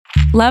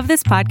Love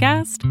this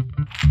podcast?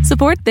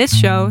 Support this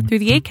show through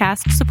the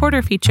Acast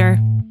supporter feature.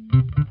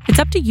 It's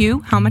up to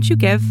you how much you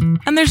give,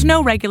 and there's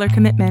no regular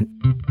commitment.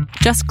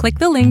 Just click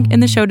the link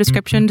in the show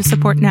description to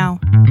support now.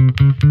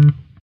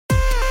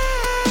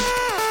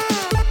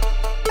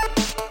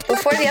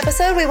 Before the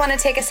episode, we want to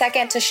take a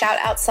second to shout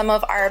out some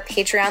of our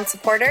Patreon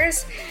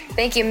supporters.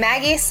 Thank you,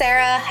 Maggie,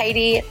 Sarah,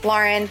 Heidi,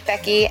 Lauren,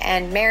 Becky,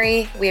 and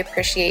Mary. We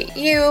appreciate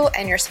you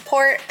and your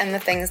support and the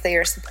things that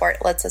your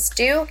support lets us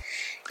do.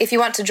 If you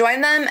want to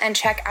join them and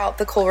check out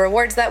the cool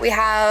rewards that we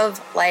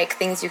have, like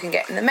things you can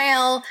get in the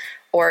mail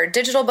or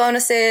digital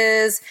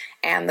bonuses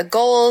and the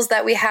goals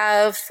that we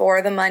have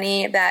for the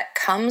money that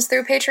comes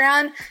through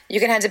Patreon, you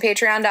can head to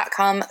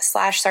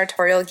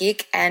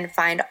patreon.com/sartorialgeek and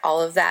find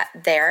all of that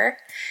there.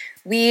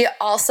 We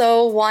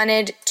also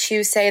wanted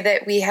to say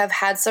that we have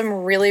had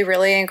some really,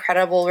 really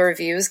incredible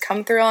reviews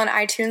come through on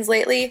iTunes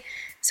lately.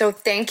 So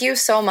thank you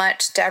so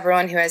much to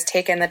everyone who has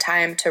taken the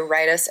time to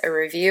write us a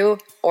review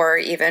or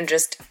even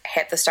just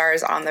hit the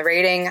stars on the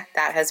rating.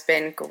 That has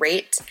been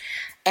great.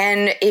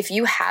 And if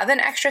you have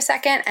an extra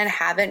second and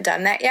haven't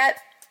done that yet,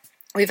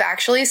 we've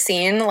actually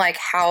seen like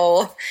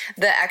how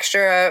the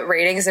extra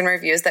ratings and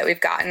reviews that we've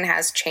gotten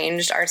has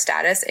changed our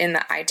status in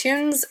the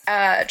iTunes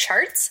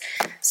charts.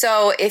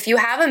 So if you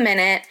have a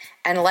minute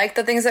and like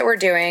the things that we're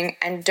doing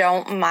and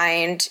don't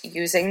mind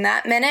using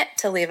that minute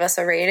to leave us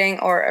a rating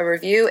or a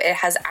review, it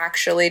has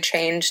actually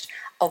changed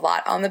a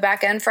lot on the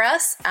back end for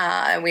us.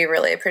 And we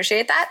really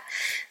appreciate that.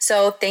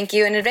 So thank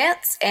you in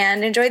advance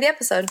and enjoy the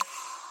episode.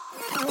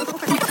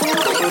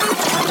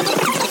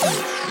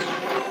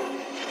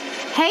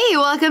 Hey,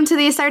 welcome to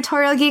the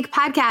Sartorial Geek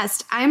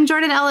podcast. I'm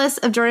Jordan Ellis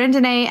of Jordan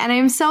Danae, and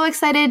I'm so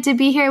excited to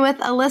be here with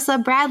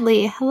Alyssa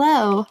Bradley.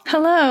 Hello.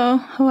 Hello.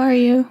 How are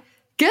you?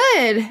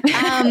 Good.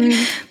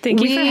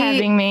 Thank you for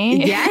having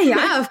me.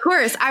 Yeah, of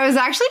course. I was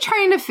actually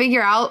trying to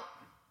figure out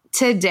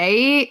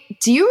today,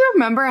 do you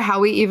remember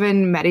how we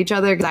even met each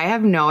other? Because I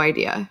have no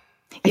idea.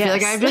 I feel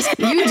like I've just,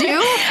 you do?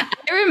 I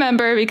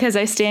remember because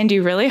I stand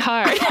you really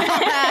hard.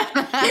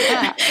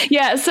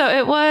 Yeah, so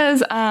it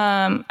was,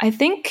 I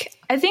think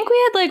we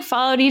had like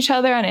followed each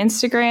other on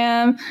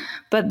Instagram,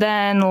 but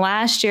then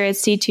last year at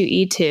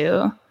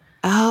C2E2,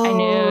 I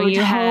knew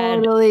you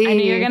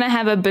were going to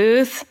have a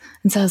booth.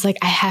 And so I was like,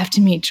 I have to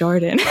meet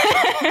Jordan.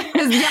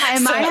 Yeah,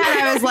 in my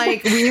head, I was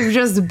like, we've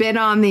just been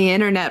on the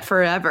internet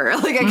forever.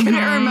 Like, I couldn't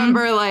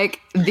remember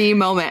like the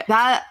moment.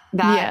 That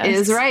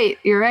is right.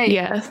 You're right.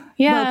 Yeah.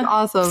 Yeah. That's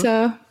awesome.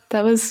 So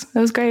that was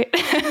great.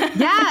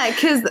 Yeah,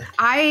 because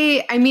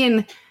I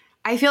mean,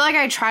 I feel like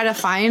I try to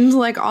find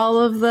like all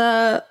of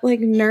the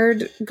like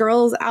nerd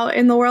girls out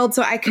in the world.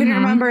 So I couldn't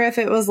remember if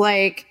it was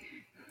like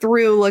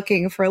through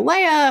looking for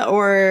Leia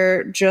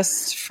or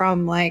just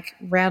from like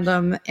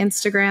random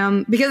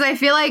Instagram, because I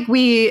feel like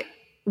we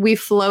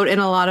float in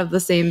a lot of the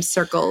same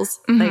circles.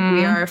 Like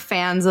we are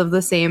fans of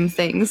the same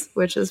things,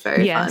 which is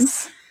very fun.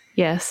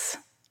 Yes.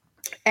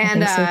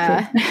 And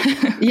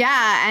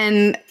yeah,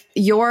 and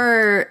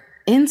your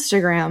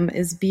Instagram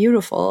is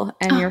beautiful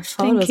and your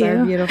photos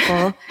are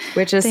beautiful,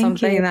 which is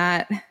something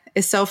that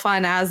is so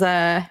fun as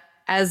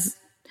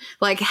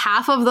like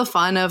half of the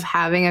fun of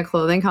having a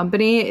clothing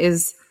company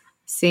is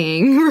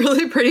seeing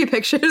really pretty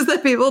pictures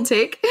that people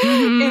take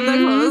in the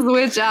clothes,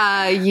 which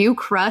you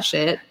crush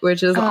it,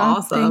 which is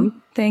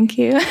awesome. Thank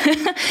you.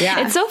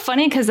 Yeah. It's so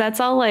funny because that's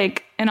all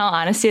like, in all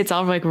honesty, it's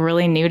all like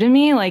really new to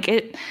me. Like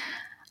it.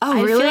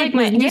 Oh, really? I feel like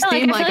my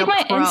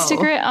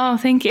Instagram. Oh,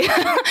 thank you.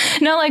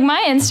 No, like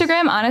my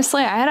Instagram,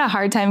 honestly, I had a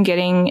hard time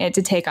getting it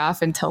to take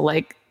off until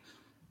like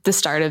the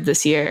start of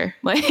this year.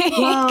 Like,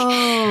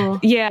 whoa.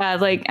 Yeah,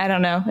 like, I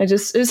don't know. It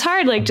was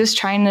hard, like just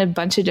trying a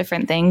bunch of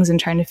different things and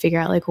trying to figure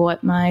out like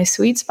what my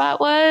sweet spot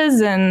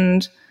was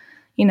and,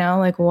 you know,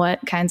 like what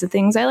kinds of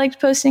things I liked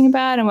posting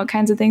about and what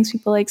kinds of things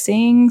people like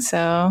seeing.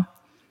 So,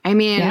 I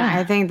mean,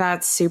 I think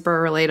that's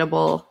super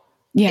relatable.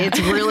 Yeah. It's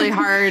really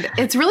hard.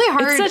 It's really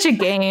hard. It's such a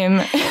game.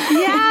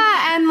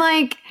 Yeah. And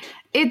like,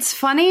 it's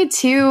funny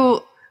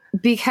too,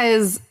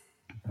 because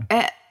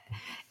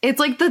it's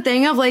like the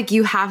thing of like,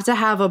 you have to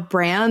have a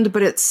brand,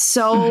 but it's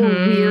so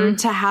weird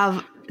to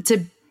have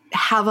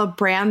a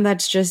brand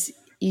that's just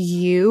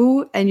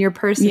you and your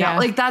personality. Yeah.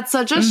 Like that's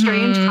such a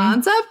strange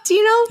concept,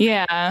 you know?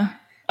 Yeah.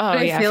 Oh, but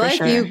I feel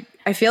like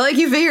I feel like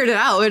you figured it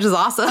out, which is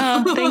awesome.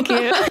 Oh, thank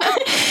you.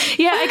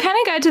 Yeah. I kind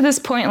of got to this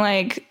point,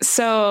 like,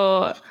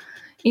 so,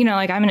 you know,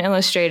 like I'm an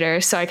illustrator.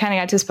 So I kind of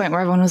got to this point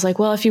where everyone was like,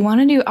 well, if you want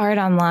to do art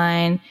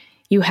online,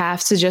 you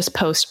have to just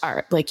post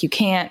art. Like you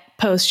can't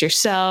post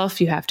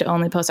yourself. You have to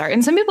only post art.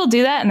 And some people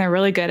do that and they're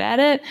really good at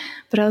it.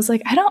 But I was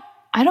like, I don't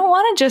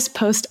want to just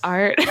post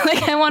art.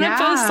 Like I want to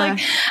post like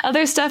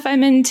other stuff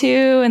I'm into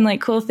and like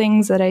cool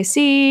things that I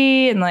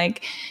see and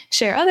like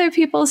share other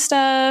people's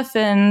stuff.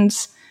 And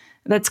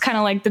that's kind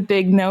of like the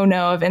big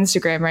no-no of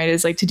Instagram, right?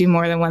 Is like to do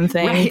more than one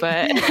thing, right.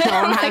 But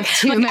don't have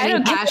too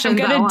many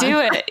passions. I'm going to do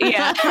it.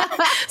 Yeah.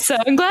 So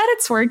I'm glad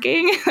it's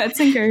working.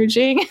 That's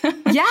encouraging.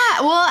 Yeah.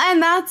 Well,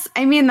 and that's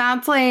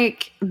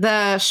like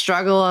the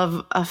struggle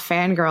of a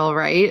fangirl,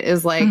 right?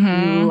 Is like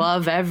you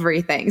love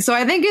everything. So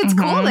I think it's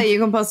cool that you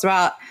can post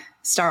about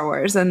Star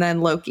Wars and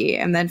then Loki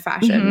and then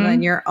fashion and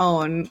then your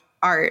own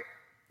art.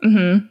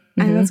 And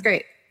that's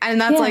great. And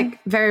that's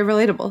like very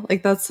relatable.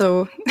 Like that's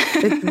so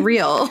it's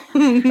real.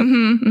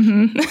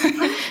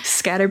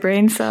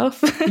 Scatterbrain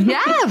self.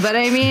 Yeah. But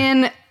I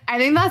mean, I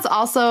think that's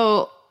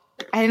also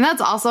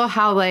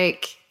how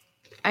like,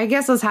 I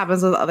guess this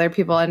happens with other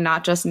people and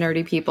not just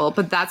nerdy people,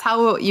 but that's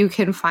how you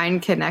can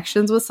find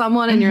connections with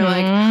someone and you're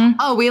like,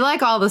 oh, we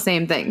like all the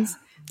same things.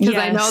 Because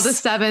I know the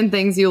 7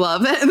 things you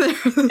love and they're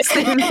the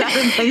same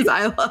 7 things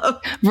I love.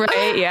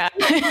 Right, yeah.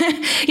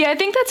 Yeah, I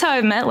think that's how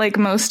I've met like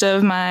most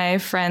of my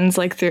friends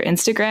like through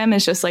Instagram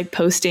is just like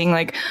posting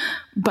like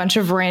a bunch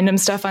of random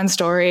stuff on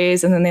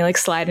stories and then they like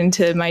slide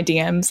into my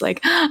DMs like,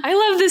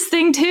 I love this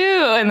thing too.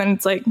 And then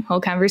it's like whole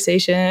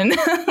conversation.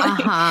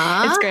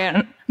 It's great.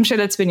 I'm sure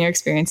that's been your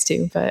experience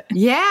too, but.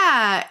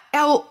 Yeah.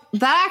 Oh,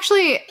 that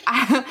actually,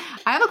 I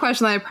have a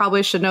question that I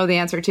probably should know the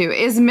answer to.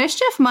 Is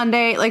Mischief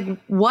Monday, like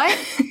what?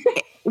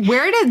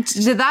 Where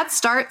did that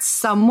start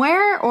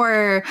somewhere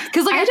or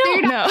because like I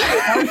don't know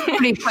that was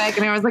pretty quick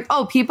and I was like,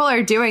 oh, people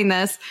are doing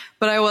this,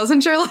 but I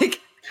wasn't sure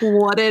like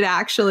what it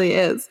actually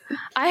is.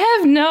 I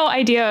have no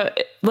idea.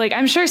 Like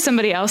I'm sure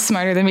somebody else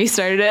smarter than me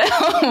started it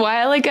a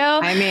while ago.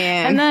 I mean,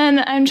 and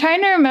then I'm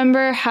trying to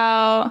remember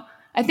how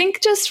I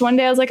think just one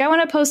day I was like, I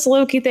want to post a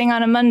Loki thing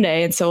on a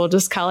Monday, and so we'll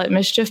just call it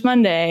Mischief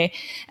Monday.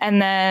 And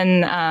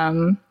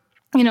then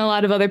you know, a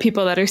lot of other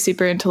people that are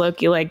super into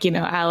Loki, like, you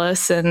know,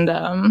 Alice and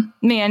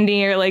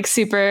Mandy are like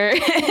super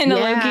into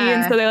Loki.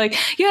 And so they're like,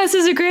 yeah, this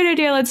is a great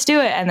idea. Let's do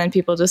it. And then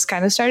people just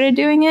kind of started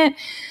doing it.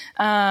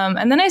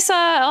 And then I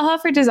saw Elle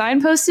Hoffer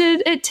Design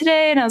posted it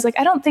today and I was like,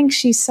 I don't think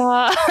she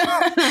saw,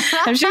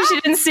 I'm sure she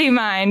didn't see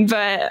mine,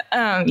 but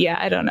yeah,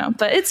 I don't know,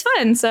 but it's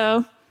fun.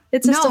 So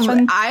it's just a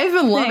fun I've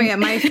been loving it.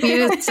 My feed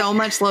is so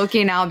much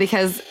Loki now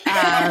because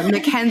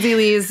Mackenzie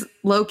Lee's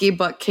Loki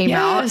book came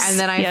out and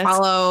then I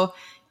follow,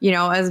 you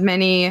know, as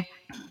many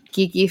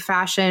geeky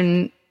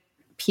fashion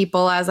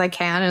people as I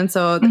can. And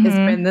so it's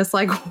been this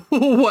like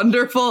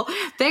wonderful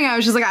thing. I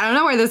was just like, I don't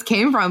know where this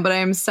came from, but I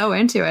am so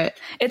into it.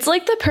 It's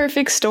like the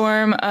perfect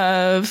storm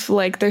of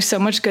like, there's so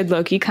much good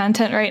Loki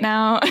content right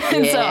now.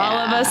 And so all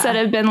of us that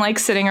have been like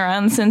sitting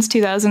around since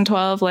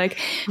 2012, like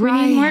we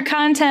need more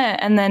content.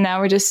 And then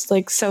now we're just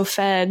like so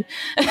fed.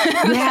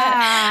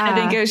 I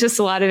think it was just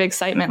a lot of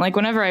excitement. Like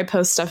whenever I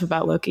post stuff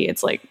about Loki,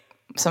 it's like,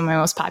 some of my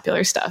most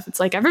popular stuff. It's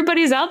like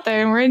everybody's out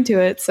there and we're into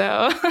it.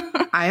 So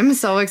I'm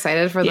so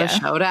excited for the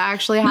show to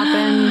actually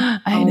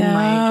happen. I know.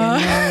 My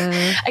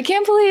goodness. I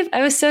can't believe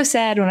I was so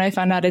sad when I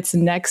found out it's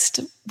next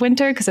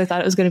winter because I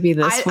thought it was going to be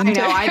this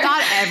winter. I know. I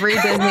thought every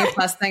Disney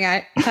Plus thing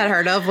I had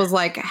heard of was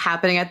like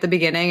happening at the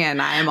beginning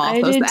and I am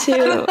also sad.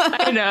 Too.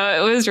 I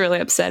know. It was really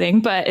upsetting,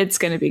 but it's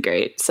going to be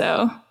great.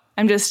 So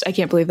I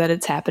can't believe that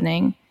it's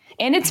happening.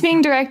 And it's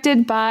being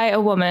directed by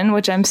a woman,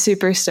 which I'm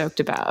super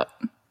stoked about.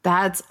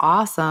 That's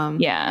awesome.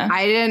 Yeah.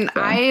 I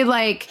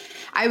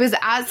was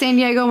at San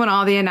Diego when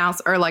all the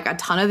a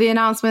ton of the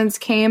announcements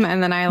came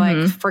and then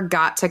I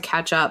forgot to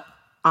catch up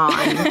on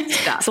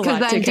stuff.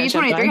 Because then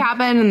D23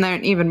 happened and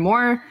then even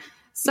more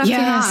stuff came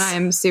on.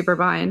 I'm super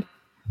behind.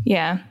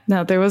 Yeah.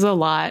 No, there was a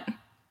lot.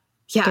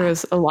 Yeah. There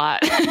was a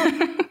lot.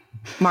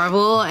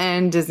 Marvel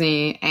and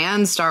Disney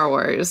and Star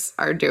Wars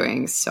are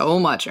doing so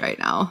much right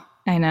now.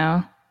 I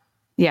know.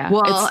 Yeah.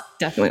 Well, it's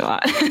definitely a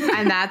lot.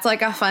 And that's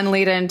like a fun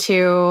lead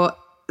into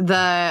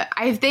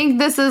I think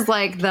this is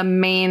like the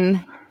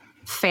main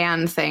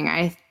fan thing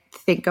I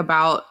think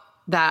about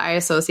that I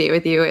associate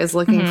with you is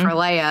looking for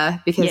Leia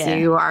because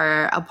you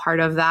are a part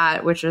of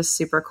that, which is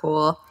super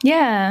cool.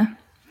 Yeah. And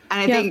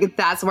I think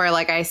that's where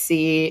like I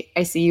see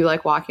you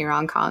like walking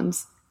around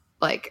cons,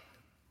 like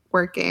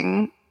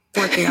working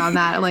on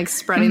that and like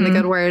spreading the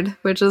good word,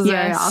 which is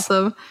very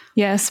awesome.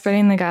 Yeah,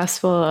 spreading the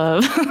gospel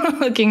of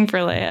looking for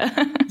Leia.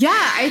 Yeah,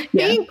 I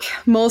think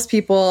most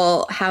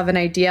people have an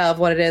idea of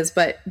what it is,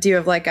 but do you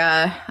have like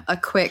a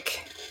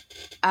quick,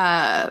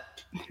 not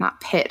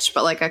pitch,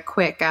 but like a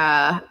quick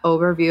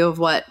overview of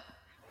what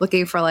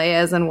looking for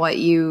Leia is and what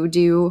you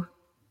do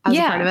as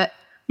a part of it?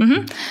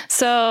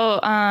 So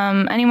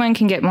anyone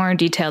can get more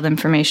detailed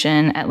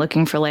information at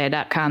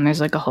lookingforleia.com.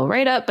 There's like a whole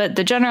write-up, but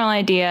the general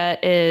idea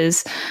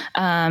is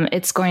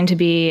it's going to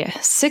be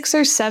 6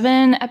 or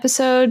 7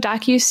 episode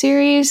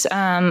docuseries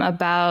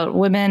about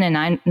women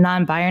and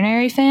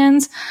non-binary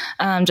fans,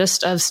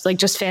 just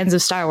fans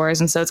of Star Wars.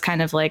 And so it's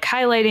kind of like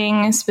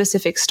highlighting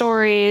specific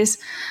stories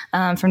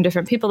from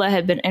different people that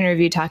had been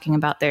interviewed talking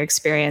about their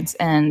experience.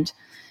 And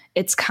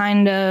it's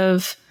kind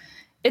of...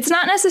 It's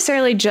not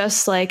necessarily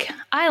just like,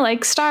 I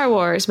like Star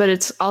Wars, but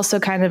it's also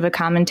kind of a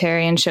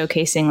commentary and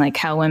showcasing like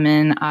how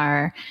women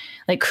are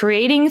like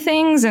creating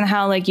things and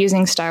how like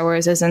using Star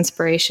Wars as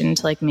inspiration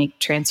to like make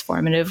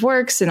transformative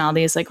works and all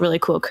these like really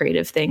cool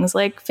creative things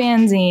like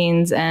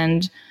fanzines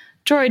and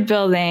droid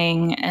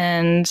building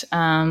and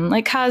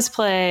like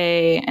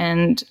cosplay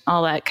and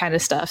all that kind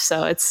of stuff.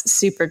 So it's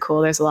super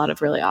cool. There's a lot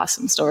of really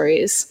awesome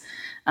stories.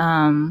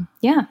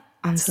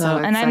 I'm so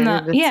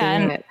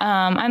excited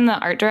I'm the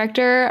art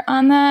director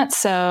on that.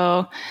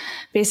 So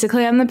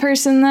basically I'm the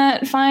person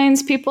that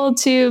finds people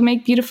to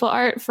make beautiful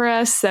art for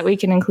us that we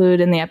can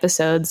include in the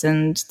episodes.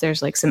 And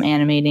there's like some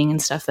animating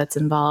and stuff that's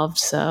involved.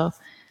 So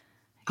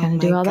I kind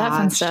of do all that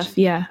fun stuff.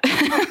 Yeah.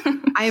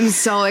 I'm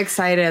so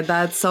excited.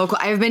 That's so cool.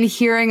 I've been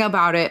hearing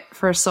about it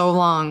for so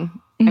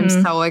long. I'm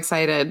so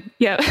excited.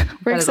 Yeah,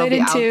 we're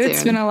excited too.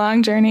 It's been a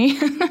long journey.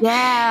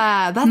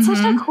 Yeah, that's such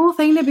a cool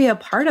thing to be a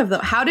part of though.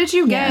 How did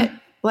you get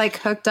like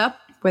hooked up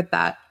with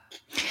that?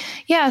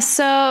 Yeah,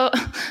 so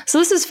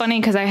this is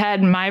funny because I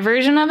had my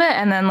version of it,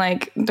 and then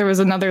like there was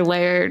another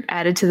layer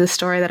added to the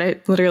story that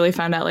I literally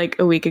found out like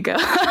a week ago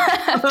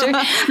after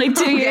like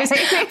 2 years.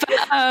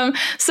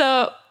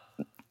 But,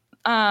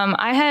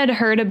 I had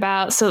heard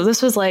about, so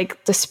this was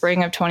like the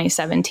spring of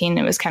 2017.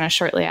 It was kind of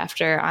shortly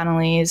after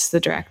Annalise, the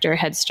director,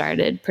 had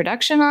started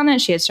production on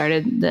it. She had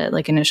started the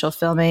like initial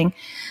filming.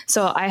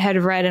 So I had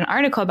read an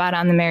article about it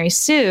on the Mary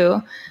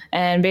Sue.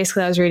 And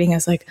basically I was reading, I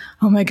was like,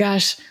 oh my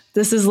gosh,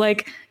 this is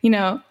like, you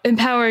know,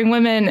 empowering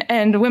women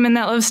and women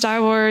that love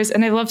Star Wars.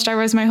 And I've loved Star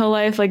Wars my whole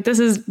life. Like, this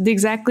is the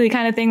exactly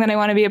kind of thing that I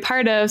want to be a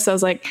part of. So I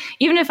was like,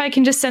 even if I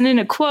can just send in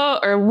a quote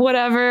or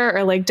whatever,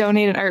 or like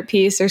donate an art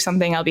piece or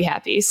something, I'll be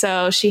happy.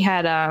 So she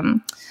had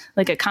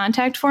like a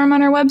contact form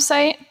on her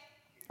website.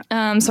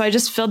 So I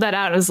just filled that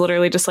out. It was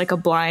literally just like a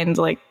blind,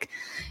 like,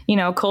 you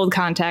know, cold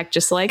contact,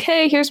 just like,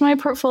 hey, here's my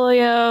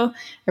portfolio.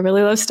 I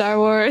really love Star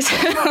Wars.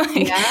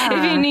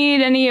 If you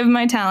need any of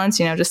my talents,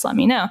 you know, just let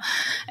me know.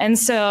 And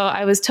so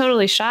I was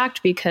totally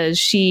shocked because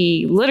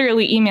she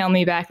literally emailed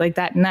me back like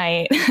that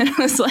night and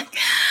was like,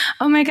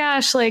 oh my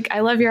gosh, like I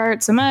love your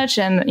art so much.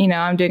 And, you know,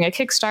 I'm doing a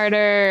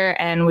Kickstarter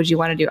and would you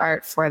want to do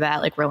art for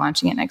that? Like we're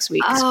launching it next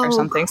week or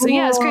something. Cool. So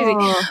yeah, it's crazy.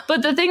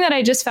 But the thing that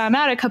I just found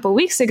out a couple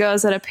weeks ago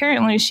is that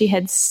apparently she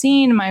had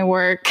seen my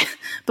work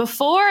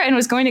before and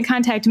was going to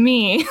contact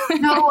me.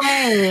 No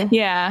way.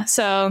 Yeah.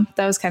 So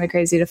that was kind of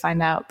crazy to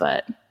find out,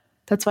 but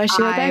that's why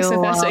she went back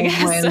so fast, I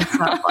guess. When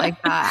stuff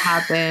like that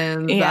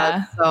happens. Yeah.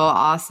 That's so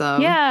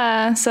awesome.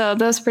 Yeah. So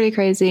that was pretty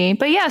crazy.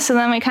 But yeah, so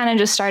then we kind of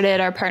just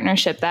started our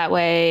partnership that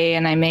way.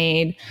 And I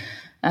made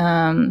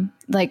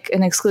like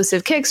an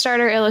exclusive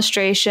Kickstarter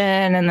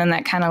illustration. And then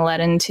that kind of led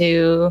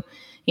into,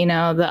 you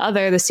know,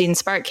 the Seed and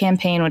Spark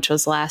campaign, which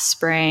was last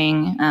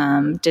spring.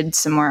 Did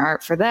some more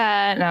art for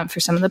that, for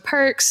some of the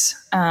perks.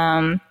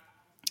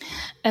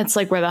 It's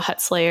like where the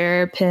Hut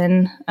Slayer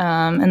pin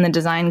and the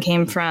design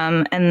came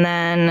from. And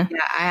then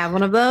I have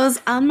one of those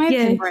on my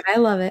pinboard. I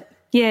love it.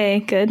 Yay,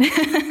 good.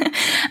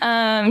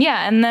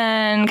 And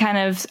then kind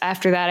of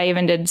after that, I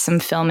even did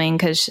some filming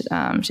because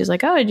she's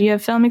like, oh, do you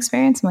have film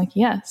experience? I'm like,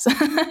 yes.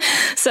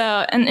 So,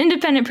 and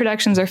independent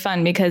productions are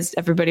fun because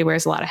everybody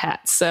wears a lot of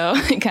hats. So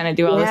you kind of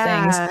do all the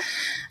things.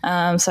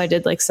 So I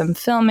did like some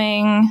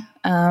filming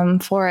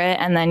for it.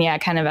 And then,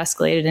 kind of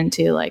escalated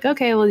into like,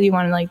 okay, well, you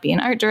want to like be an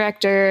art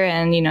director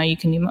and, you know, you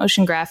can do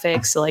motion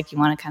graphics. So like you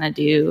want to kind of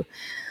do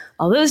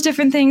all those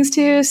different things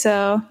too.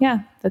 So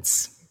yeah,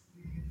 that's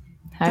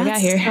how I got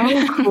here.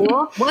 So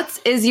cool. What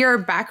is your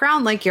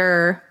background? Like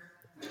your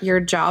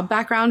job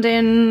background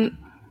in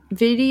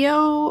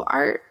video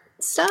art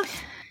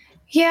stuff?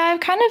 Yeah, I've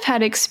kind of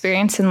had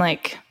experience in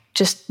like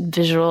just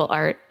visual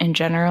art in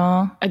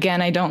general. Again,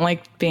 I don't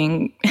like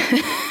being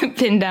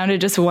pinned down to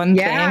just one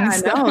thing.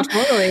 So. No,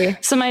 totally.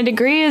 So my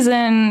degree is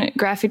in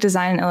graphic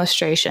design and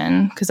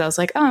illustration because I was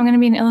like, oh, I'm going to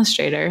be an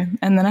illustrator.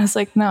 And then I was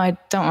like, no, I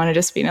don't want to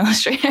just be an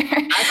illustrator.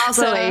 That's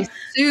also a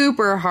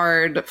super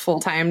hard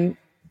full-time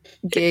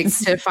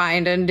gigs to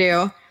find and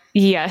do.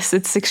 Yes,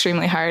 it's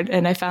extremely hard.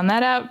 And I found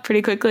that out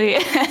pretty quickly.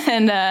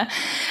 And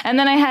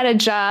then I had a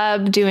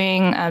job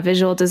doing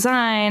visual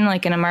design,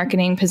 like in a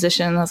marketing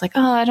position. I was like,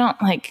 oh, I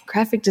don't like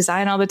graphic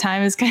design all the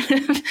time is kind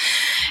of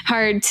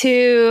hard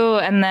too.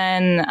 And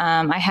then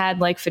I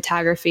had like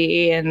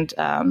photography and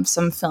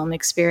some film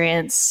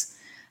experience.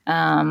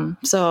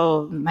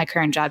 So my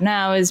current job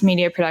now is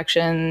media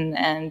production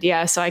and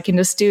so I can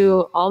just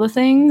do all the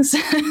things.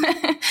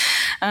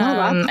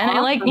 And I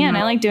like, and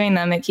I like doing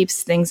them. It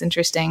keeps things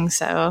interesting.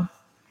 So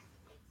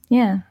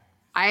yeah.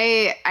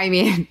 I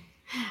mean,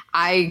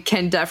 I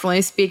can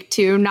definitely speak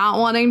to not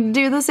wanting to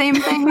do the same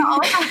thing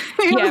all the time.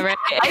 Yeah, right.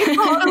 I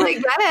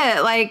totally get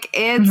it. Like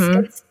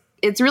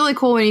it's really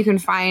cool when you can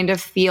find a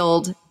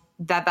field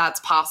that's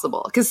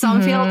possible because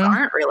some fields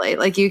aren't really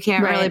like you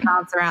can't really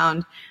bounce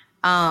around.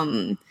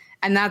 And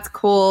that's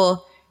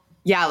cool.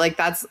 Yeah. Like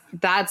that's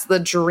the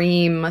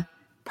dream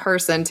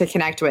person to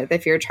connect with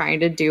if you're trying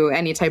to do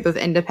any type of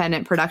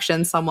independent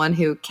production, someone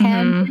who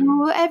can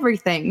do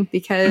everything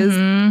because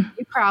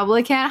you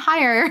probably can't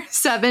hire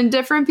 7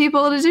 different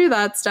people to do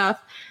that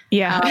stuff.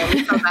 Yeah.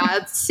 So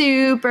that's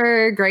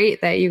super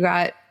great that you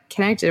got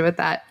connected with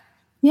that.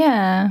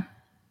 Yeah.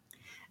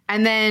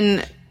 And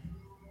then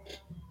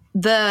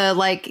the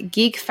like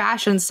geek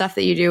fashion stuff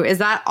that you do, is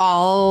that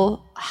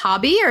all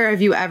hobby or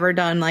have you ever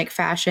done like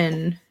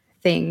fashion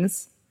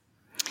things?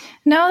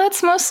 No,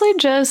 that's mostly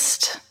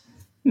just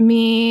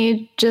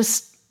me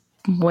just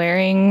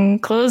wearing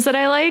clothes that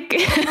I like.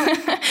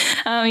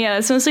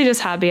 It's mostly just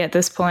hobby at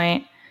this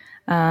point.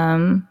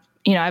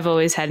 you know, I've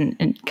always had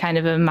kind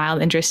of a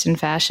mild interest in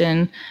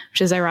fashion,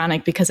 which is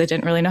ironic because I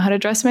didn't really know how to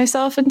dress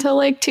myself until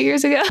like 2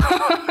 years ago.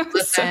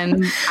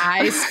 Listen,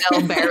 I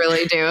still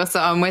barely do, so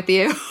I'm with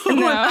you.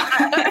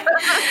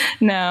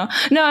 No.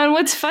 And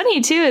what's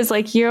funny too is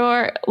like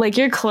your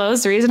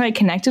clothes, the reason I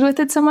connected with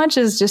it so much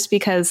is just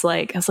because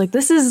like, I was like,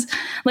 this is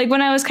like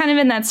when I was kind of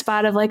in that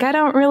spot of like, I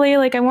don't really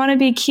like, I want to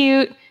be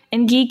cute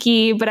and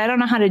geeky, but I don't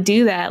know how to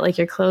do that. Like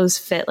your clothes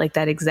fit like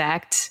that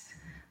exact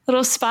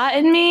little spot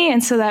in me,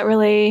 and so that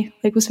really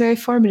like was very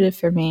formative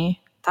for me.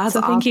 That's so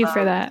awesome. Thank you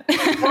for that.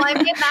 Well,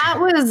 I mean,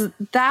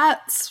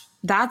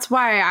 that's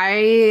why I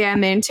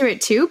am into it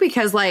too,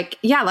 because like,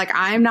 yeah, like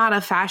I'm not a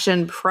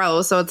fashion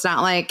pro, so it's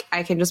not like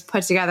I can just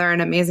put together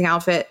an amazing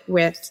outfit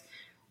with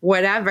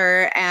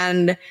whatever.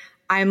 And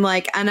I'm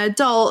like an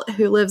adult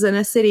who lives in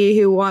a city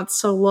who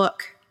wants to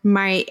look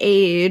my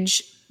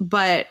age,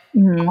 but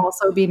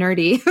also be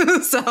nerdy.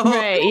 So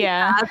right,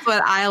 yeah, that's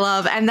what I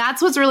love. And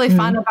that's what's really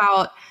fun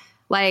about,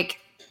 like,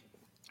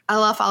 I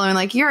love following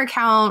like your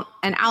account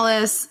and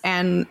Alice,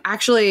 and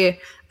actually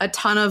a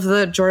ton of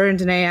the Jordan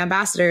Danae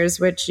ambassadors,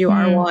 which you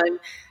are one,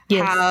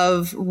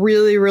 have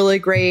really, really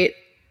great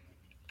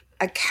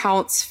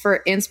accounts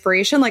for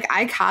inspiration. Like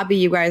I copy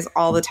you guys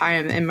all the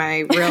time in my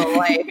real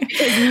life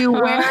because you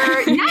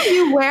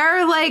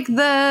wear like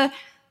the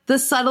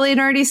subtly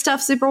nerdy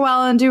stuff super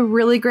well and do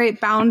really great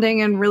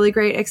bounding and really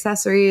great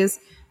accessories.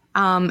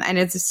 And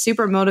it's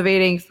super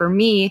motivating for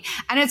me.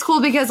 And it's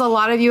cool because a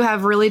lot of you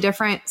have really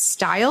different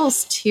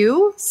styles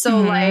too.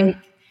 So like,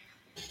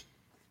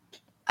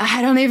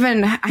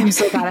 I'm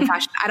so bad at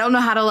fashion. I don't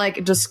know how to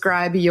like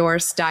describe your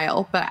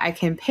style, but I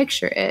can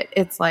picture it.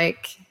 It's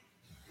like,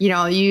 you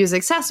know, you use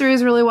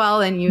accessories really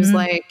well and use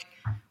like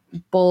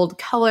bold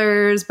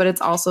colors, but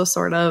it's also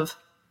sort of,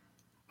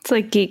 it's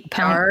like geek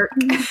punk. Dark.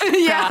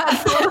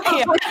 Yeah.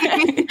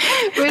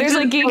 There's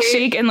like geek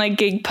chic and like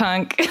geek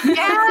punk.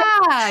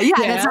 Yeah.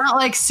 It's not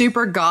like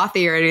super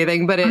gothy or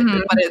anything, but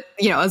it,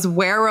 you know, is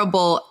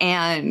wearable,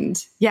 and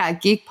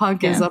geek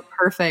punk is a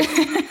perfect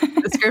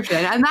description.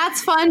 And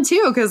that's fun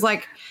too, because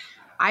like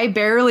I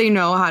barely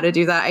know how to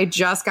do that. I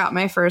just got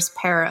my first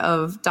pair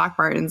of Doc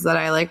Martens that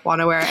I like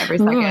want to wear every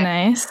second. Ooh,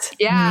 nice.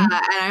 Yeah.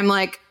 And I'm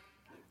like,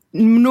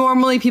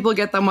 normally people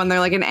get them when they're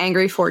like an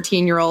angry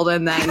 14-year-old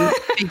and then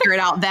figure it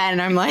out then.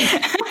 And I'm like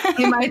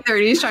in my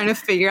 30s trying to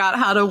figure out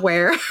how to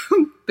wear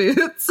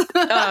boots.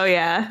 Oh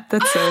yeah.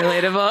 That's so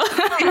relatable.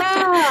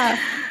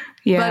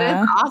 Yeah. But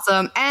it's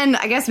awesome. And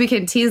I guess we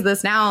can tease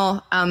this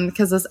now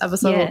because this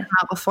episode will come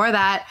out before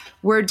that.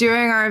 We're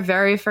doing our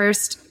very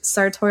first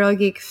Sartorial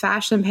Geek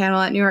fashion panel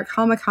at New York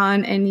Comic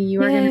Con, and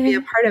you are going to be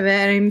a part of it.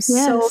 And I'm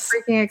so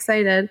freaking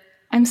excited.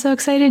 I'm so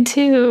excited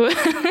too.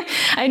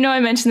 I know I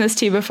mentioned this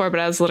to you before, but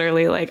I was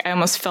literally like, I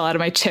almost fell out of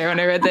my chair when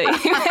I read that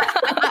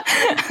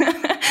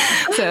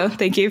email. So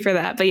thank you for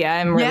that. But yeah,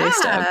 I'm really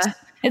stoked.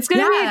 It's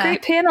going to be a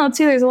great panel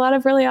too. There's a lot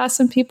of really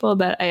awesome people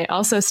that I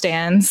also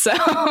stan. So,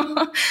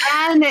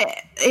 and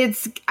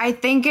I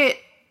think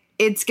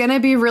it's going to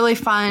be really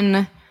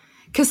fun,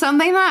 because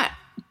something that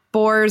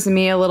bores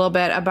me a little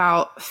bit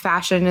about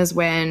fashion is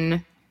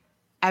when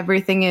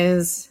everything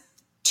is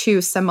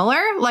too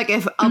similar. Like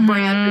if a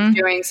brand is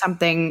doing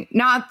something,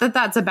 not that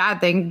that's a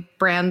bad thing,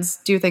 brands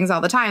do things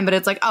all the time, but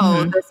it's like,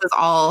 this is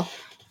all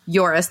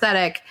your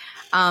aesthetic.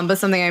 But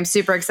something I'm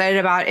super excited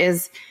about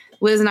is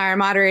Liz and I are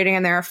moderating,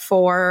 and there are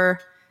 4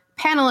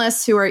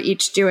 panelists who are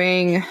each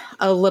doing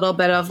a little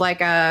bit of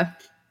like a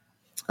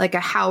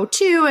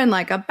how-to and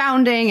like a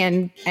bounding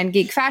and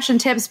geek fashion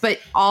tips, but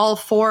all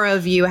 4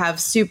 of you have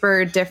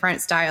super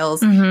different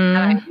styles. And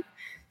I'm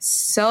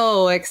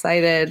so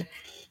excited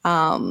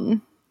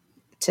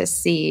to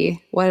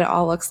see what it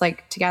all looks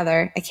like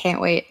together. I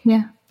can't wait.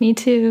 Yeah, me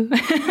too.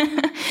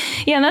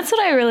 Yeah, and that's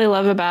what I really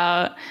love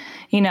about,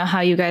 you know,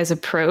 how you guys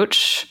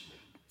approach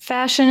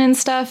fashion and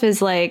stuff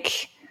is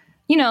like,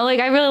 you know,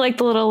 like I really like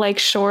the little like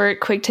short,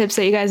 quick tips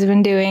that you guys have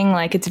been doing.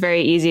 Like it's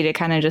very easy to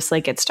kind of just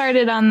like get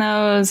started on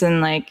those.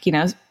 And like, you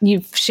know,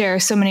 you share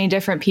so many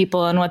different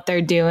people and what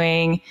they're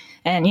doing.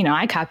 And, you know,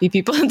 I copy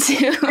people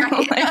too.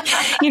 Like,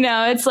 you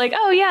know, it's like,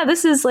 oh yeah,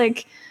 this is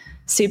like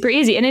super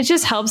easy. And it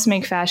just helps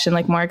make fashion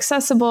like more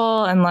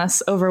accessible and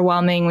less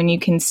overwhelming when you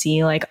can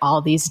see like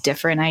all these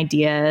different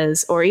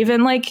ideas, or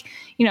even like,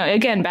 you know,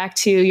 again, back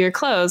to your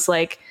clothes,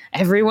 like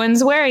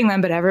everyone's wearing them,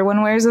 but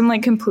everyone wears them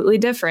like completely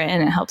different,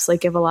 and it helps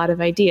like give a lot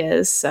of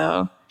ideas.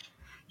 So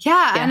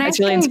yeah, and it's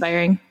really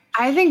inspiring.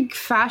 I think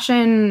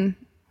fashion,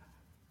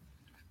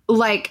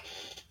 like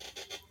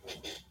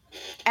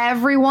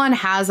everyone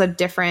has like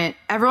different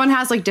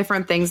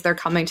things they're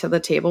coming to the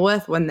table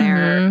with when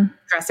they're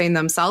dressing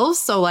themselves.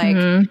 So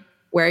like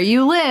where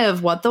you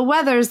live, what the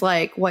weather's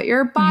like, what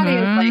your body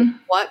is like,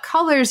 what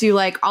colors you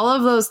like, all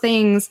of those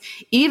things,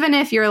 even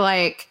if you're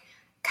like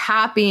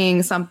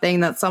copying something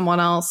that someone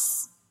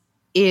else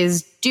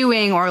is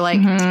doing, or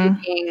like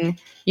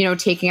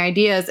taking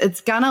ideas,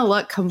 it's gonna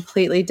look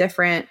completely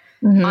different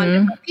on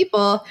different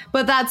people.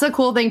 But that's a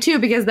cool thing too,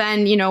 because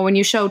then, you know, when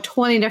you show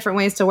 20 different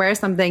ways to wear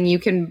something, you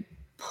can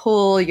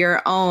pull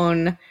your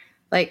own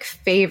like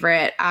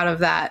favorite out of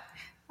that.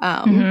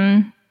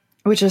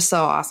 which is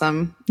so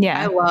awesome.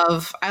 Yeah.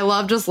 I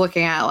love just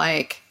looking at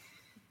like,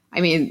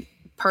 I mean,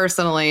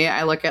 personally,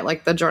 I look at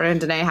like the Jordan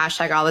Danae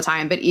hashtag all the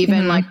time, but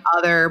even like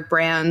other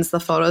brands, the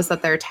photos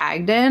that they're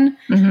tagged in,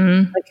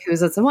 like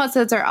Who's It's and What's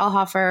It's or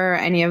Elhofer,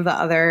 any of the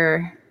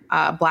other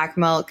black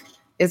milk,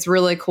 it's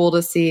really cool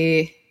to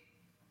see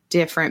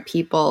different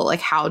people,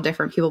 like how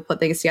different people put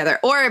things together.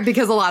 Or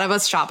because a lot of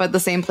us shop at the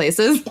same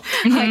places,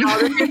 like I'll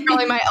just be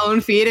scrolling my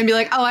own feed and be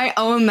like, oh, I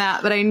own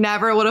that, but I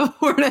never would have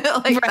worn it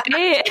like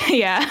that.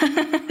 Yeah.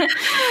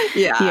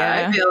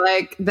 I feel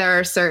like there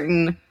are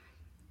certain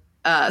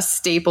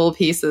staple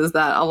pieces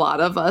that a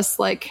lot of us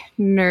like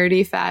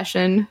nerdy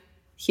fashion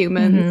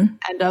humans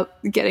end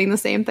up getting the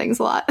same things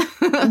a lot.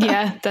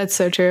 Yeah, that's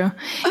so true.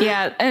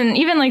 Yeah. And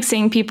even like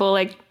seeing people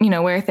like, you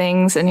know, wear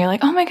things and you're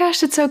like, oh my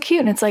gosh, it's so cute.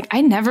 And it's like, I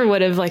never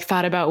would have like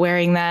thought about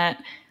wearing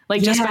that,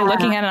 like just by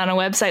looking at it on a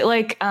website.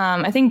 Like,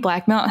 I think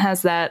Black Melt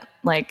has that,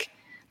 like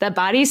that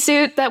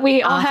bodysuit that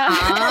we all have.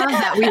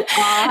 That we all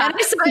have. And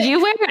I saw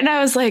you wear it and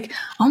I was like,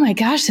 oh my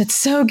gosh, that's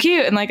so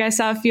cute. And like, I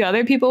saw a few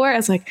other people wear it. I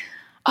was like,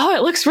 oh,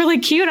 it looks really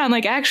cute on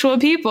like actual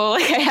people.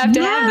 Like I have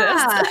to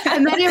have this.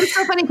 And then it was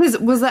so funny because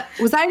was that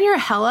in your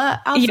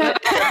Hella outfit?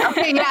 Yeah.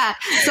 Okay, yeah.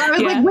 So I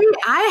was like, wait,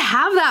 I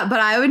have that, but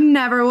I would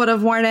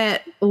have worn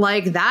it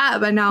like that.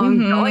 But now I'm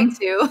going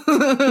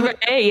to.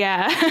 Right,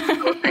 yeah.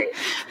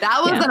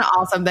 That was an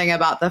awesome thing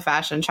about the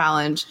fashion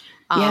challenge.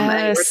 And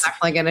we're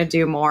definitely going to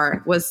do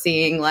more, was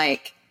seeing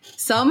like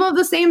some of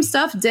the same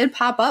stuff did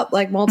pop up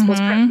like multiple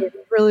times. It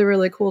was really,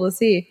 really cool to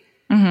see.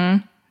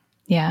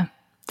 Yeah.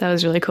 That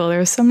was really cool. There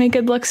was so many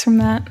good looks from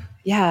that.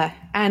 Yeah.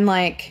 And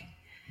like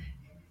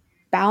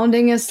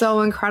bounding is so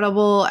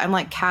incredible, and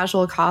like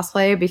casual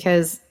cosplay,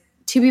 because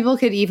two people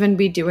could even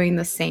be doing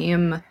the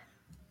same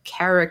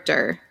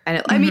character.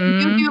 And I mean,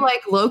 you do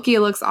like Loki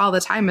looks all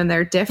the time and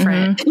they're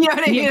different. You know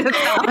what I mean?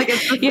 It's not like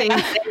it's the same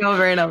thing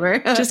over and over.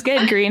 Just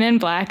get green and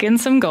black and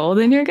some gold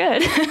and you're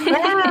good.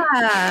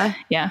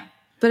 Yeah.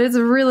 But it's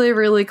really,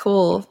 really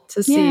cool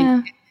to see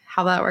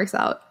how that works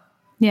out.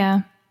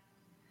 Yeah.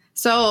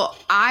 So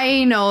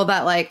I know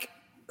that like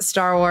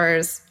Star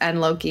Wars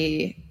and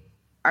Loki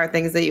are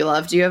things that you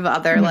love. Do you have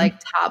other like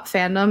top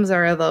fandoms,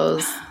 or are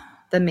those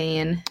the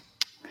main?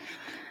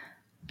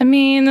 I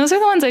mean, those are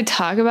the ones I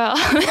talk about.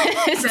 But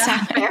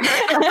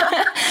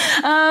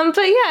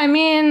yeah, I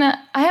mean,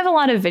 I have a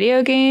lot of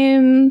video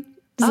games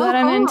that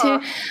I'm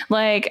into.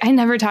 Like, I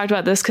never talked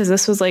about this because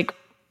this was like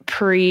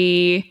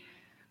pre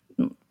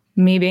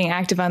me being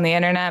active on the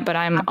internet, but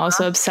I'm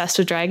also obsessed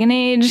with Dragon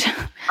Age.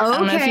 I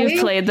don't know if you've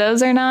played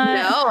those or not.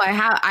 No, I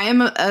have. I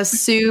am a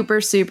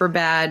super, super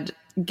bad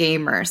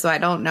gamer, so I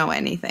don't know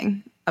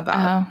anything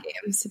about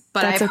games.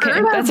 But I've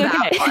heard of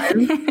that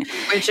one,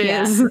 which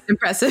is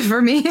impressive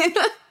for me.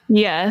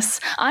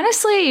 Yes.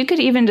 Honestly, you could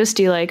even just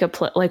do like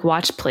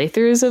watch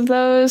playthroughs of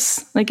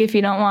those. Like if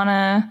you don't want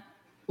to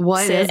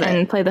sit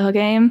and play the whole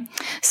game.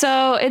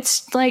 So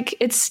it's like,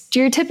 it's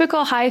your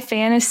typical high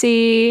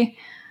fantasy.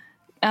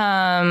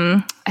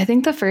 I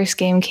think the first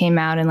game came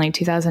out in like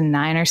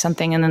 2009 or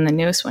something, and then the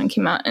newest one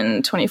came out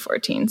in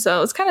 2014.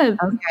 So it's kind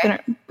of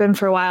been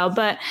for a while.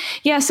 But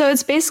yeah, so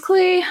it's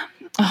basically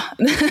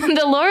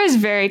the lore is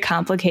very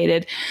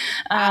complicated.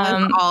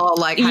 All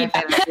like high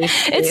fantasy.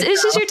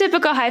 It's just your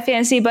typical high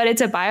fantasy, but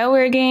it's a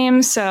BioWare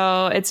game,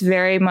 so it's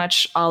very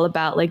much all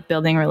about like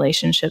building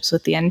relationships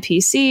with the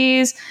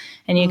NPCs,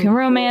 and you can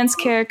romance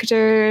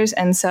characters,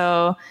 and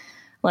so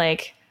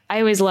like. I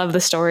always love the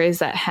stories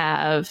that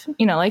have,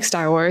 you know, like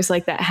Star Wars,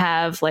 like that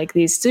have like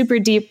these super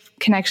deep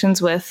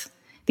connections with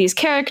these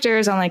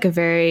characters on like a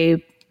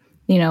very,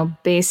 you know,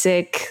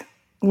 basic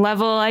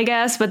level, I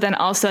guess. But then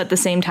also at the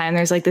same time,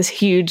 there's like this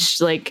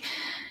huge, like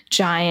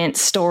giant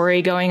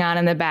story going on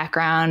in the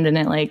background, and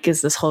it like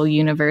is this whole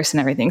universe and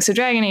everything. So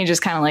Dragon Age is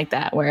kind of like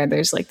that, where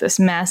there's like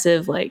this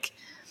massive, like,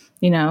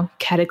 you know,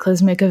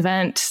 cataclysmic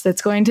event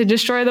that's going to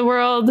destroy the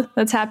world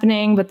that's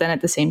happening. But then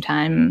at the same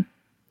time,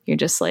 you're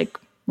just like,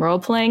 role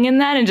playing in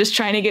that and just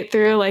trying to get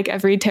through like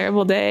every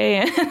terrible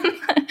day.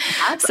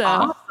 That's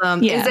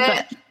awesome.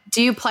 Yeah,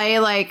 do you play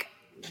like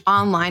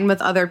online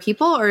with other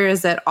people, or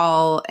is it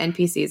all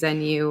NPCs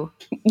and you?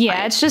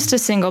 Yeah, it's just a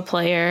single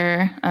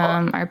player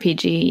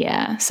RPG.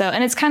 Yeah. So,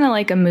 and it's kind of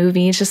like a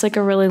movie. It's just like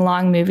a really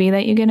long movie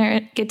that you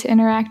get to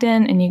interact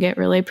in, and you get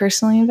really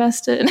personally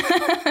invested.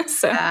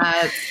 So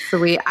that's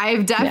sweet.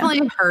 I've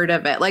definitely heard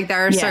of it. Like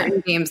there are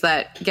certain games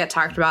that get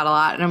talked about a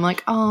lot, and I'm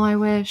like, oh, I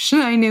wish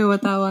I knew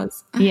what that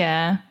was.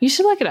 Yeah. You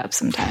should look it up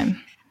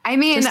sometime. I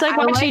mean, just like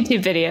watch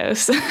YouTube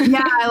videos.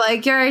 Yeah, I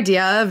like your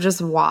idea of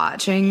just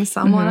watching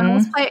someone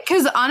else play.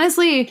 Because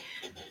honestly,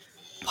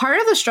 part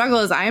of the struggle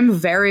is I'm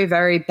very,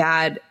 very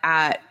bad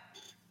at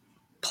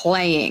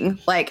playing,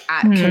 like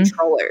at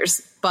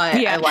controllers. But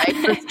I like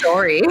the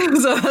story,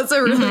 so that's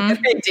a really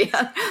good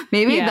idea.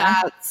 Maybe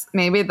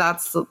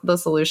that's the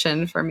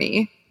solution for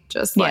me.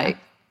 Just like,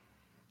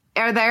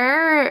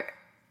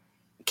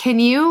 can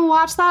you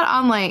watch that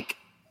on like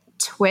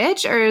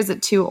Twitch, or is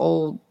it too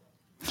old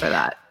for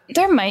that?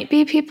 There might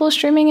be people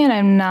streaming it.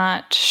 I'm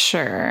not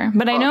sure.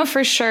 But I know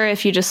for sure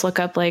if you just look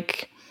up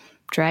like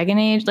Dragon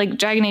Age, like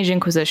Dragon Age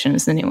Inquisition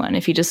is the new one.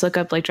 If you just look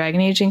up like Dragon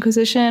Age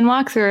Inquisition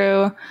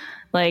walkthrough,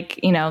 like,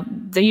 you know,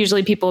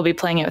 usually people will be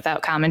playing it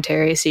without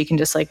commentary, so you can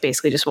just like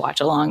basically just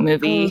watch a long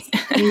movie.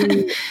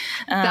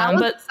 That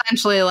was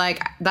essentially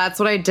like, that's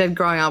what I did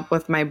growing up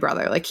with my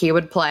brother. Like he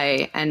would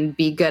play and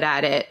be good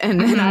at it,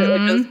 and then I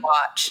would just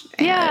watch.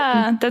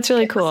 Yeah, that's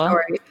really cool.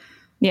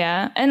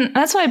 Yeah. And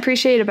that's what I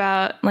appreciate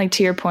about, like,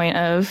 to your point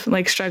of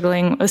like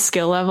struggling a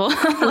skill level.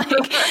 Like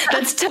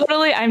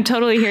I'm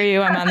totally hear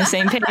you. I'm on the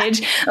same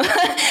page.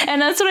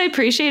 And that's what I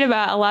appreciate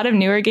about a lot of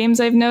newer games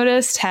I've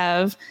noticed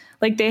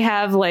they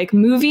have like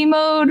movie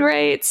mode,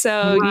 right?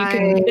 So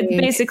it's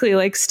basically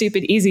like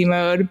stupid easy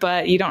mode,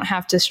 but you don't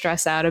have to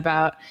stress out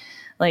about,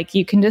 like,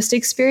 you can just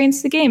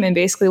experience the game and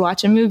basically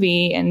watch a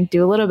movie and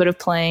do a little bit of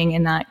playing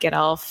and not get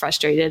all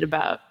frustrated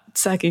about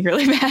sucking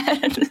really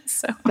bad.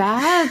 So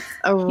that's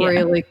a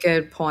really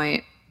good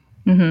point.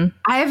 Mm-hmm.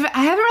 I haven't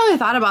really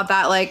thought about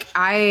that. Like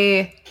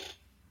I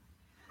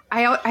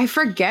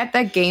forget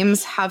that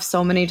games have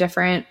so many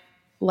different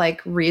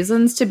like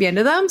reasons to be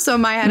into them. So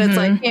in my head, it's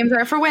like games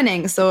are for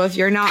winning. So if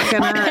you're not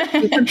gonna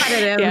be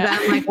competitive,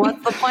 then like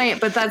what's the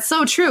point? But that's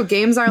so true.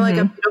 Games are like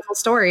a beautiful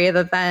story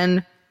that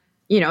then,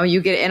 you know,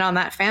 you get in on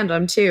that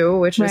fandom too,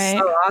 which is so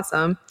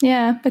awesome.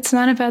 Yeah, it's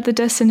not about the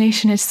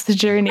destination; it's the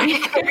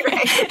journey.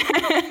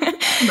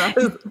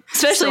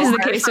 Especially is the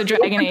case with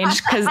Dragon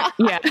Age, because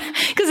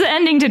the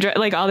ending to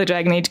like all the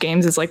Dragon Age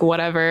games is like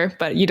whatever,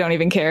 but you don't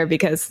even care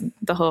because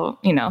the whole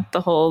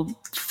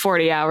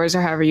 40 hours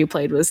or however you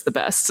played was the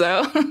best.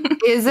 So,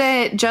 is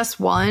it just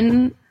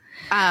one?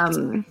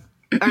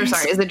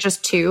 Is it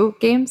just 2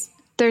 games?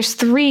 There's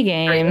 3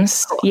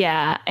 games. Cool.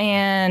 Yeah,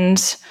 and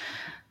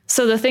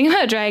so the thing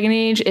about Dragon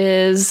Age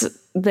is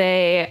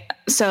you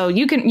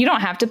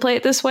don't have to play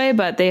it this way,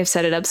 but they have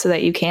set it up so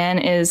that you can,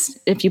 is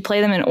if you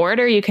play them in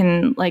order, you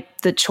can,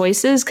 like, the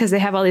choices, because they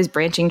have all these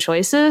branching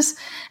choices.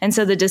 And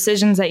so the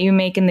decisions that you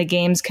make in the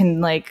games can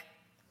like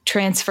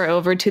transfer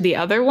over to the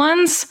other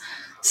ones.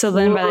 So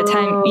then by the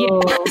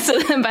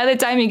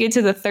time you get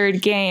to the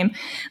 3rd game,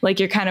 like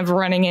you're kind of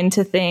running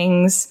into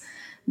things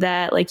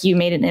that like you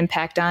made an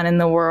impact on in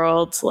the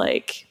world,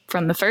 like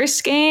from the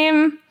first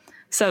game.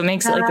 So it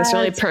makes it like this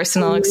really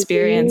personal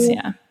experience.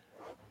 Yeah.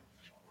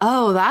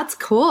 Oh, that's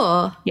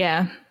cool.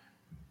 Yeah.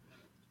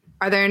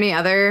 Are there any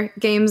other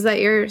games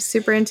that you're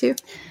super into?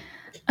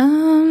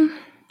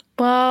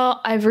 Well,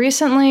 I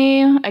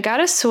got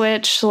a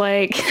Switch.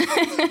 Like,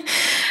 I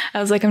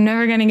was like, I'm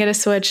never going to get a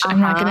Switch. I'm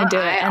not going to do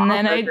it. And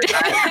then I did.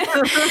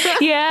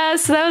 Yeah.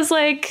 So that was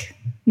like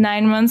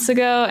 9 months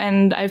ago.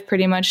 And I've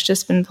pretty much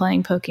just been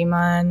playing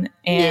Pokemon.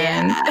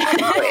 And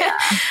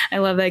I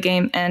love that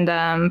game. And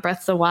Breath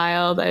of the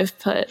Wild,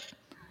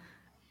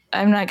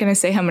 I'm not going to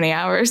say how many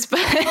hours, but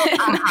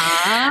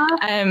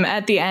I'm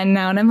at the end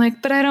now. And I'm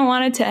like, but I don't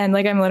want it to end.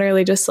 Like, I'm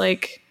literally just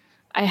like,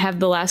 I have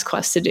the last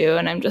quest to do.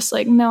 And I'm just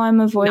like, no, I'm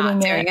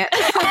avoiding it.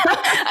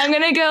 I'm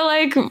going to go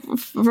like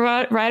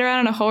ride around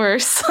on a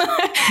horse for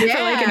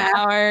like an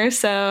hour.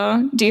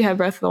 So do you have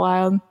Breath of the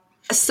Wild?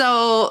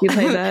 So you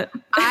played that?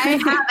 I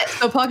have it.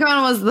 So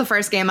Pokemon was the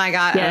first game I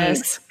got.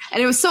 Yes.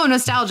 And it was so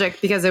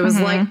nostalgic because it was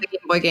like the Game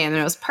Boy game and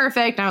it was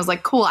perfect. And I was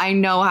like, cool, I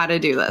know how to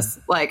do this.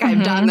 Like,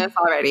 I've done this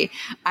already.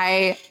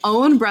 I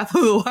own Breath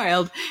of the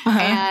Wild.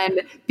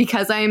 And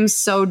because I'm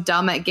so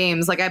dumb at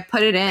games, like I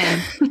put it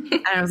in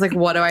and I was like,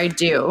 what do I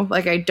do?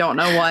 Like, I don't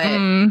know what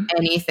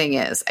anything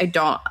is. I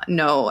don't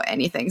know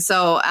anything.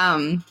 So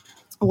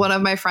one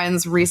of my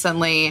friends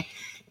recently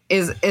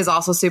is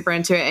also super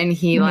into it. And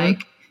he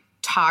like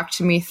talked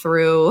me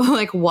through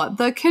like what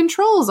the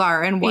controls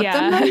are and what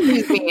the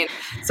menus mean.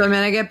 So I'm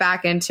gonna get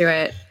back into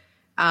it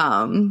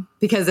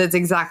because it's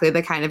exactly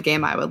the kind of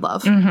game I would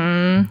love.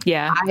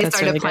 Yeah, I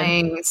started really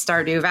playing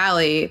Stardew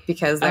Valley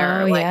because there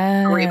are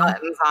like 3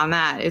 buttons on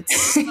that. It's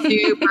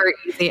super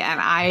easy and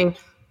I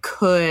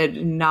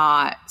could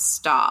not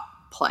stop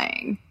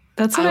playing.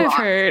 That's what I've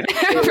heard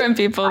from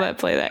people that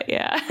play that.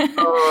 Yeah.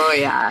 Oh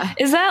yeah.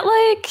 Is that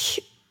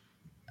like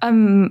I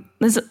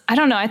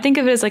don't know. I think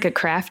of it as like a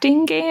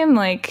crafting game.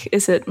 Like,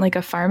 is it like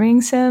a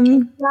farming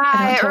sim?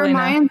 Yeah, it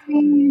reminds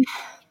me.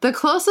 The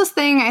closest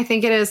thing I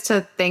think it is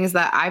to things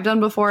that I've done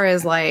before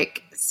is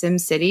like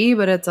SimCity,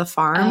 but it's a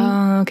farm.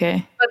 Oh,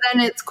 okay. But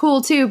then it's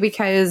cool too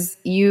because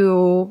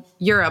you're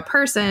a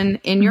person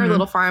in your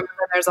little farm,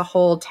 but there's a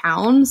whole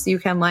town, so you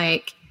can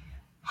like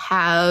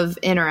have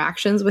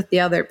interactions with the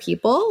other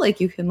people. Like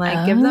you can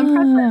like give them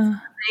presents,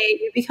 and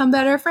you become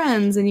better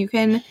friends, and you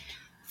can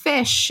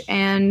fish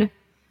and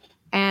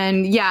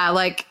yeah,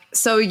 like,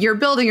 so you're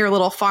building your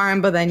little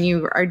farm, but then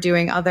you are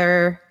doing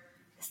other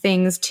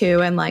things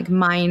too, and like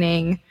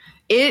mining.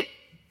 It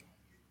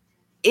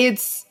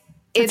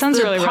sounds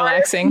really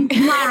relaxing.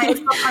 Yeah,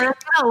 it's the part of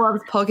me that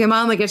loves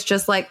Pokemon. Like, it's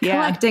just like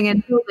collecting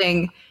and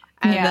building,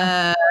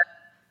 and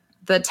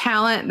the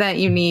talent that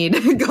you need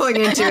going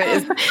into it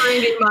is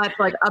pretty much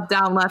like up,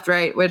 down, left,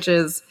 right, which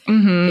is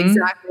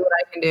exactly what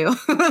I can do.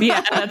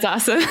 Yeah, that's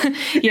awesome.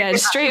 Yeah,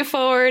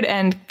 straightforward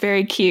and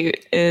very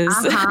cute is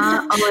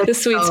the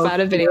sweet spot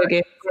of video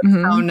games. It's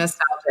so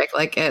nostalgic.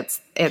 Like it's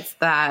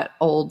that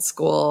old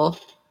school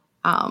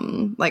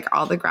like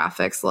all the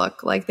graphics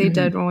look like they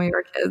did when we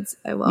were kids.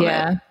 I love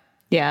it.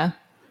 Yeah.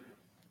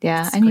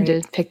 I need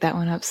to pick that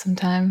one up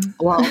sometime.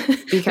 Well,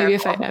 be careful. Maybe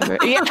if I ever.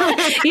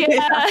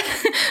 Yeah.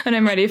 When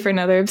I'm ready for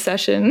another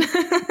obsession.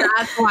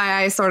 That's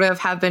why I sort of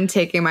have been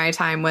taking my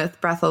time with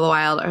Breath of the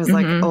Wild. I was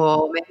like,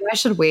 oh, maybe I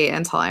should wait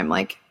until I'm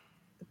like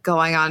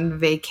going on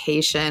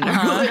vacation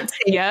or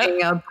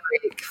taking a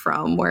break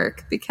from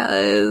work,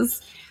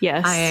 because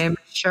I am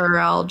sure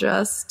I'll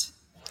just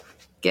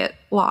get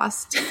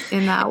lost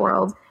in that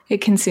world.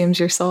 It consumes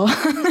your soul.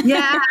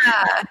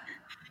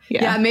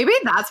 Yeah, maybe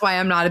that's why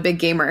I'm not a big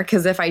gamer,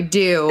 because if I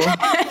do,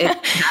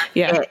 it's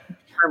it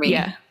for me.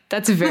 Yeah,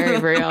 that's very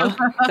real.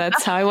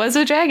 That's how I was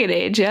with Dragon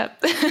Age.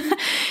 Yep.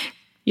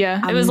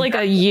 It was like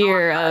a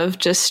year of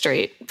just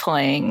straight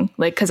playing,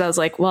 like, because I was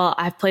like, well,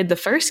 I've played the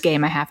first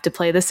game, I have to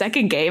play the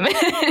second game.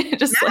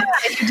 Just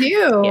you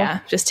do.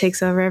 Yeah, just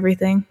takes over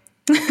everything.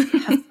 That's so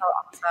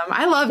awesome.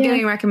 I love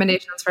getting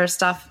recommendations for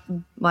stuff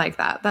like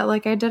that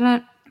like I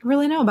didn't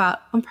really know about.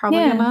 I'm probably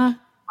gonna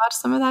watch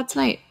some of that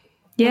tonight.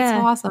 That's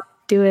so awesome.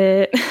 Do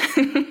it.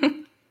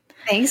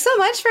 Thanks so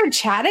much for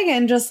chatting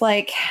and just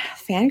like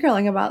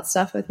fangirling about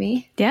stuff with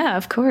me. Yeah,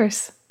 of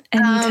course.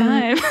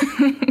 Anytime.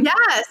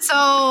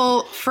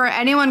 So for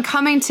anyone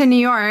coming to New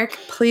York,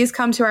 please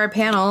come to our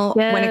panel.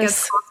 When it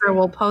gets closer,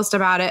 we'll post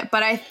about it.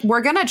 But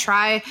we're gonna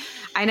try.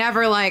 I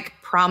never like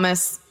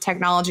promise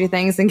technology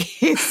things in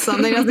case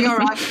something doesn't go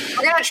wrong.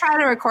 We're gonna try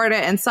to record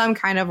it in some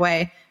kind of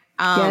way.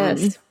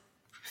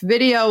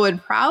 Video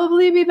would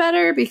probably be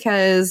better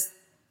because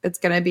it's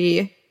gonna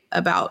be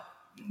about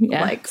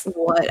like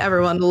what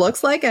everyone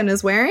looks like and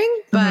is wearing.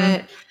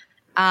 But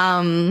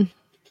so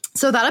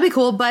that'll be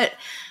cool. But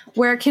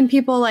where can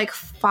people like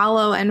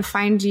follow and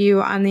find you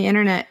on the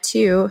internet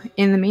too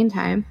in the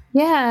meantime?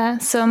 Yeah.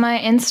 So my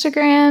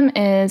Instagram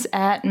is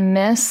at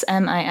Miss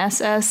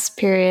MISS.LYS,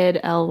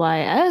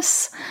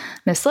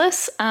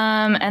 Missless.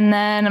 And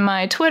then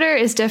my Twitter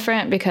is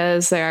different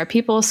because there are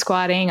people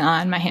squatting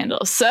on my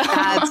handles. So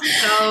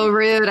that's so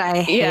rude.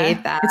 I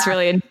hate that. It's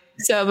really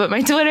but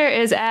my Twitter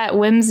is at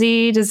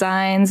Whimsy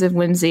Designs, and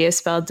Whimsy is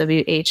spelled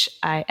WHIMSY.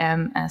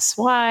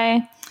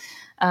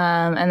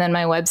 And then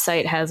my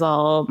website has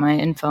all my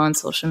info on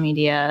social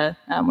media,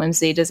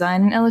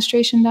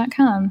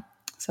 whimsydesignandillustration.com.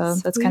 So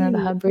that's kind of the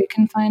hub where you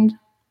can find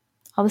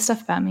all the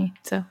stuff about me.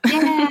 So that's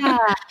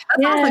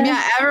awesome.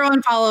 Yeah,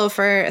 everyone follow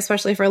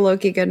especially for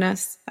Loki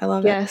goodness. I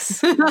love it.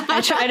 Yes. I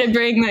try to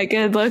bring that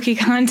good Loki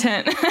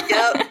content.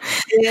 Yep.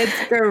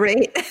 It's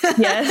great.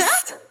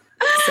 Yes.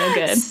 So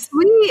good.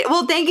 Sweet.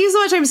 Well, thank you so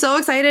much. I'm so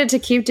excited to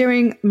keep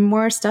doing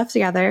more stuff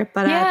together.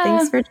 But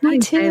thanks for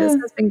chatting today. This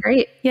has been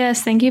great.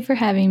 Yes. Thank you for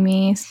having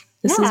me.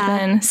 This has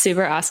been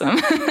super awesome.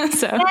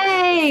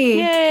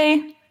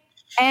 Yay.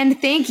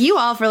 And thank you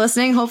all for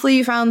listening. Hopefully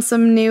you found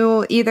some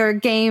new either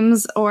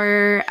games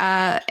or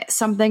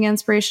something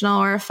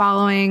inspirational, or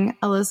following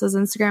Alyssa's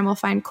Instagram will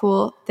find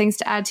cool things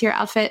to add to your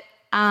outfit.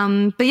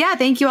 But yeah,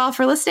 thank you all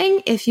for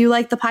listening. If you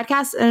like the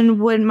podcast and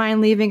wouldn't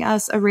mind leaving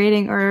us a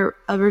rating or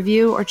a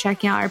review or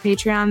checking out our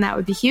Patreon, that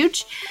would be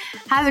huge.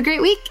 Have a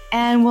great week,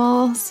 and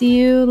we'll see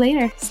you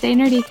later. Stay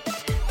nerdy.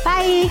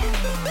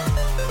 Bye.